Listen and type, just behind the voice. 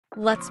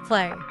Let's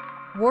play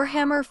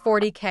Warhammer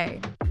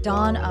 40k,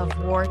 Dawn of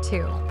War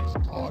 2.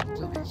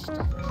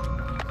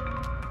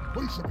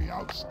 We should be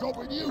out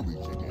stopping you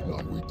eating it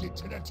like we did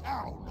to the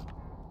town.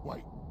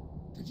 Wait,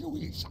 did you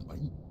hear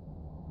something?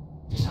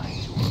 Time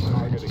to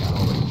target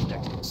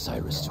acknowledged.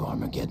 Cyrus to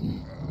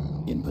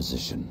Armageddon. In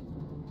position.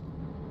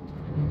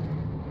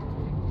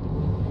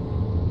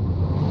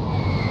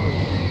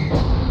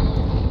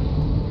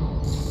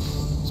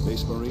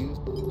 Space Marines?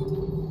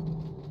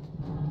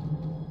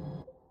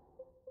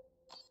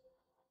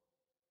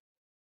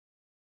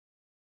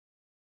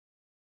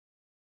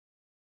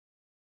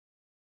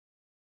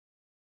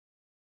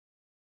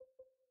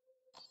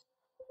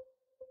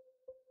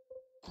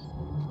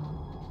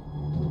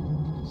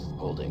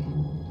 Holding.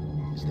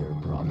 Is there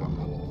a problem?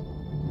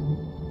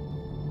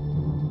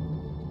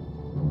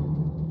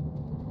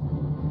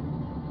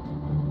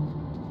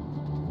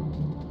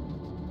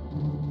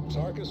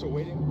 Tarkus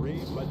awaiting.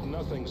 Reed, let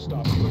nothing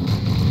stop you.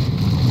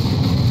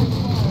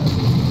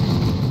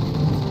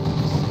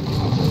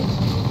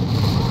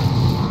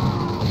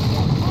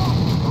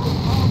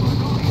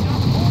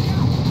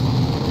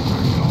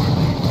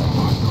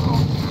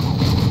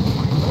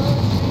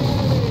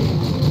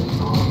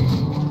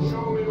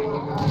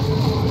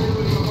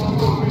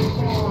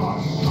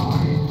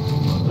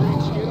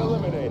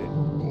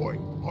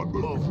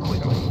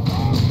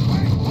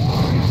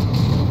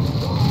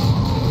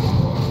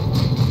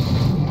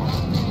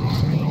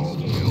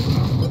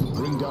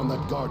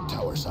 Guard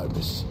tower,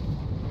 Cyrus.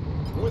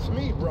 With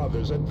me,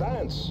 brothers,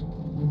 advance.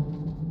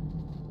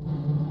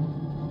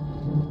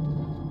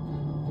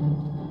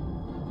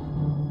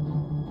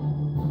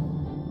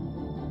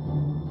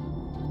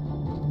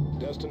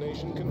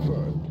 Destination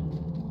confirmed.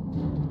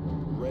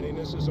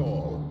 Readiness is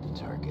all.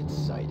 Target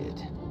sighted.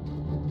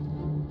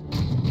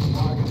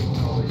 Target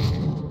acknowledged.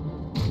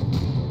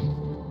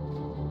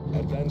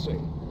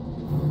 Advancing.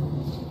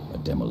 A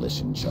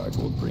demolition charge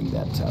will bring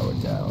that tower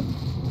down.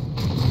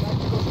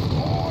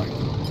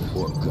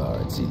 Or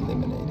guards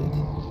eliminated.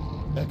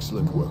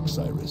 Excellent work,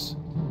 Cyrus.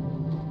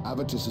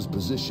 Avitus's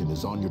position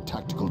is on your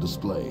tactical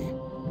display.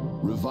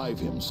 Revive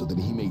him so that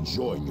he may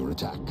join your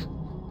attack.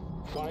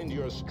 Find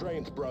your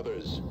strength,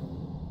 brothers.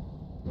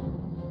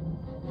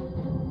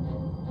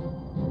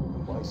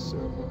 My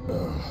servant.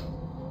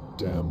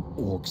 Damn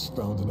orcs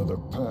found another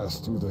pass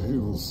through the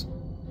hills.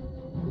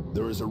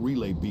 There is a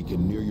relay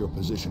beacon near your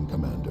position,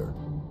 Commander.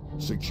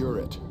 Secure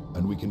it,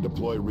 and we can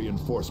deploy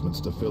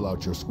reinforcements to fill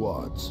out your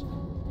squads.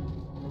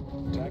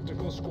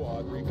 Tactical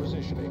squad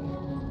repositioning.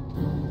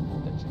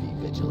 Let's be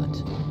vigilant.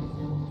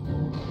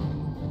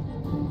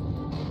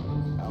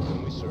 How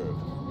can we serve?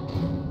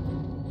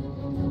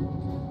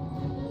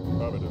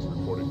 Hamlet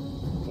reporting.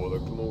 For the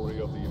glory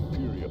of the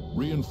Imperium.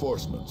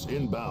 Reinforcements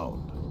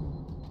inbound.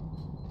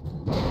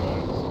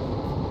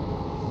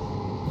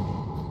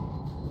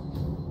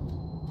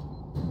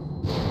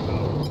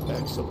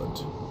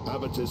 Excellent.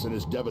 Avitus and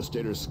his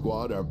Devastator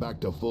squad are back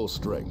to full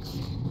strength.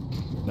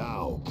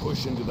 Now,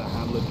 push into the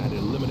Hamlet and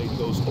eliminate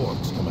those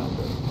orcs,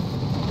 Commander.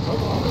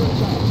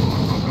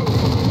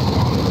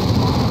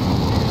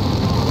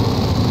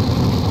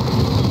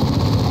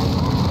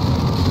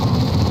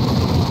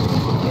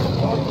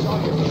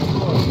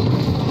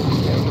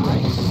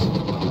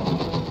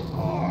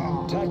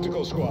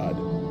 Tactical squad.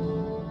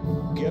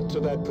 Get to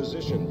that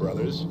position,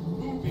 brothers.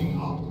 Moving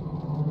up.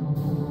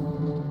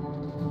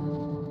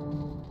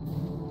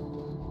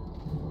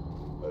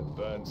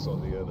 Advance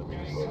on the enemy,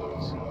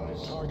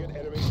 brothers. Target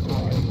enemy Target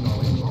target.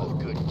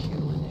 acknowledged. A good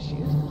kill,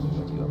 Initiate.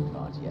 But you have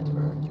not yet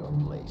earned your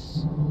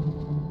place.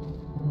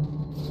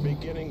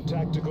 Beginning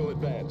tactical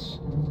advance.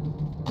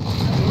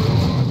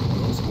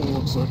 Those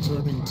orcs are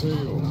turning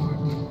tail.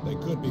 They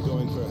could be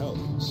going for help.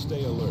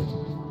 Stay alert.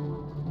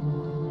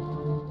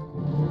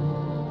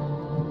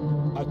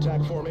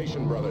 Attack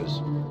formation,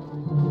 brothers.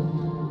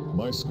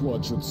 My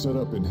squad should set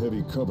up in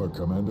heavy cover,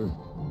 Commander.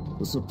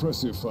 The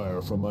suppressive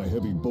fire from my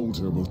heavy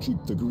bolter will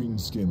keep the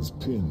greenskins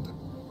pinned.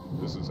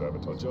 This is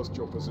Avatar. Adjust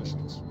your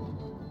positions.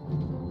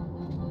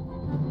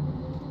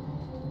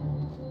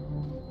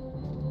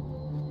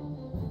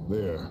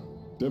 There.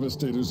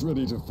 Devastator's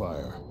ready to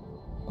fire.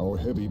 Our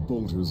heavy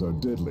bolters are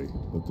deadly,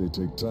 but they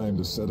take time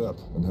to set up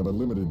and have a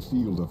limited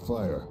field of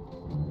fire.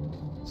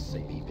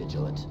 Say be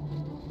vigilant.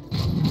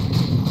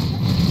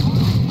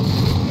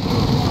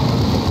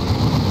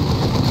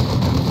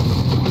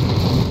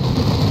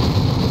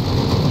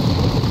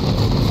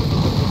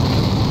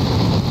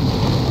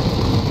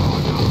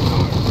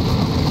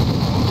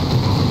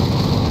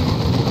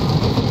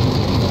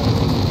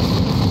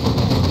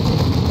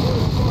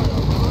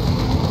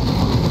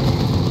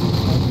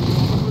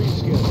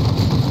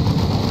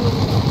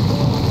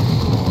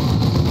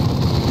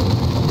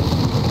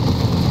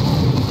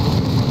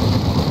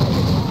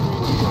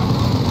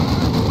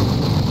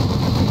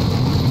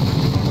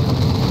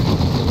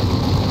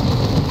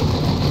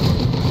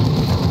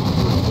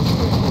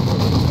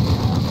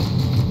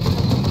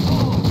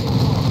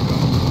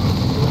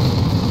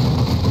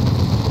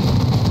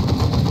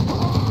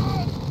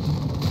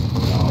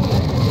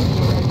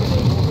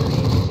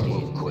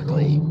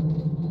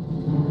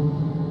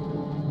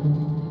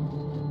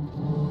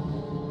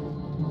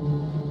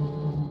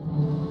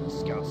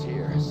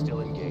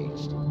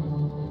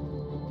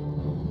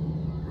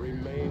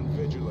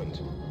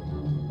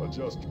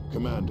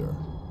 Commander,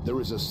 there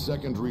is a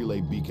second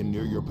relay beacon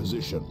near your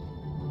position.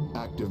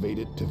 Activate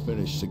it to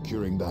finish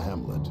securing the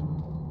Hamlet.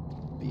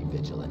 Be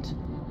vigilant.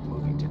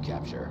 Moving to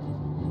capture.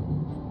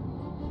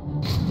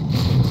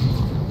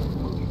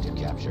 Moving to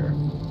capture.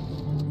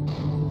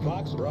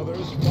 Fox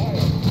brothers, fire!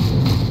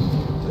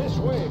 This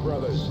way,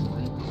 brothers!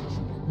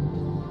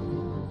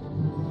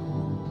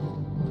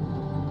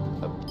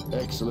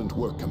 Excellent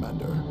work,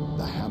 Commander.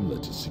 The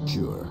Hamlet is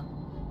secure.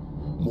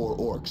 More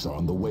orcs are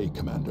on the way,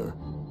 Commander.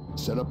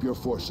 Set up your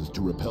forces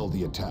to repel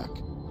the attack.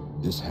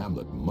 This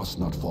Hamlet must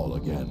not fall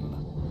again.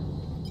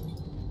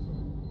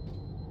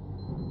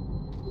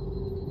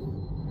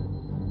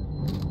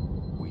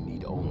 We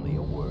need only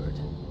a word.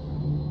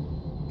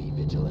 Be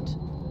vigilant.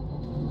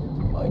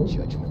 My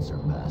judgments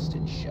are masked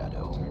in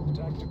shadow.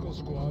 Tactical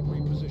squad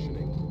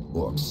repositioning.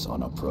 Orcs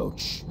on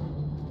approach.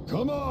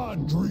 Come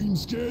on,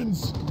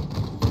 greenskins!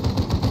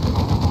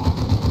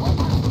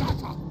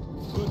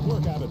 Good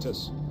work,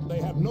 Avitus. They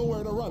have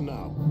nowhere to run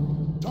now.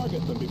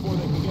 Target them before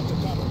they can get to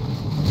cover.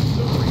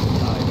 The green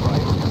tide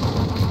rises.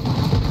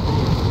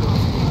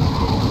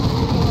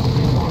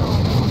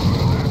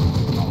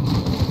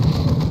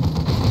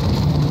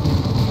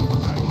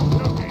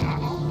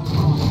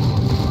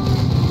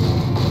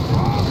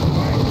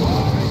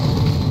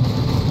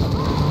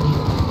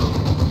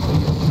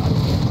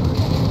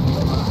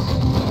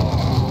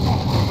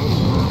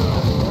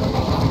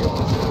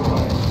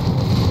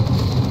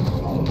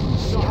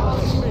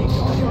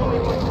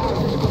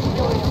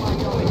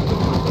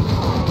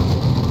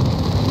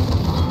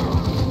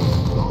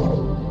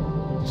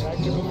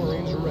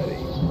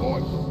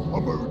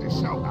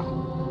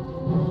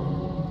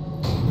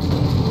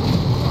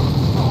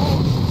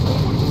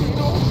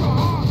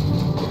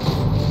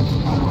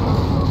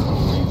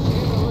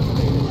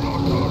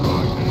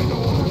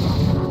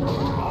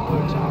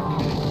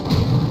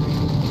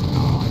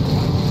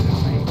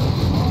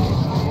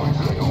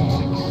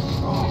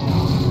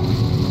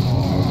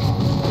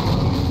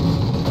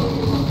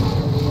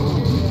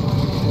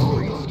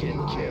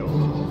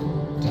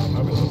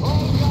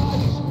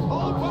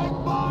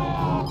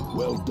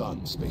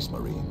 Space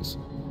Marines.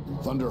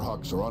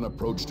 Thunderhawks are on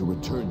approach to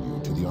return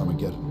you to the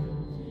Armageddon.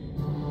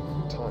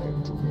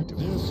 Time to redefine.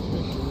 This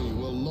victory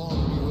will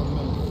long be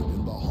remembered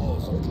in the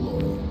halls of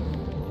glory.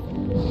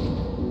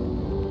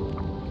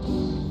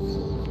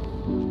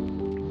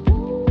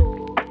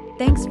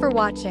 Thanks for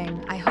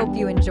watching. I hope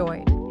you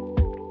enjoyed.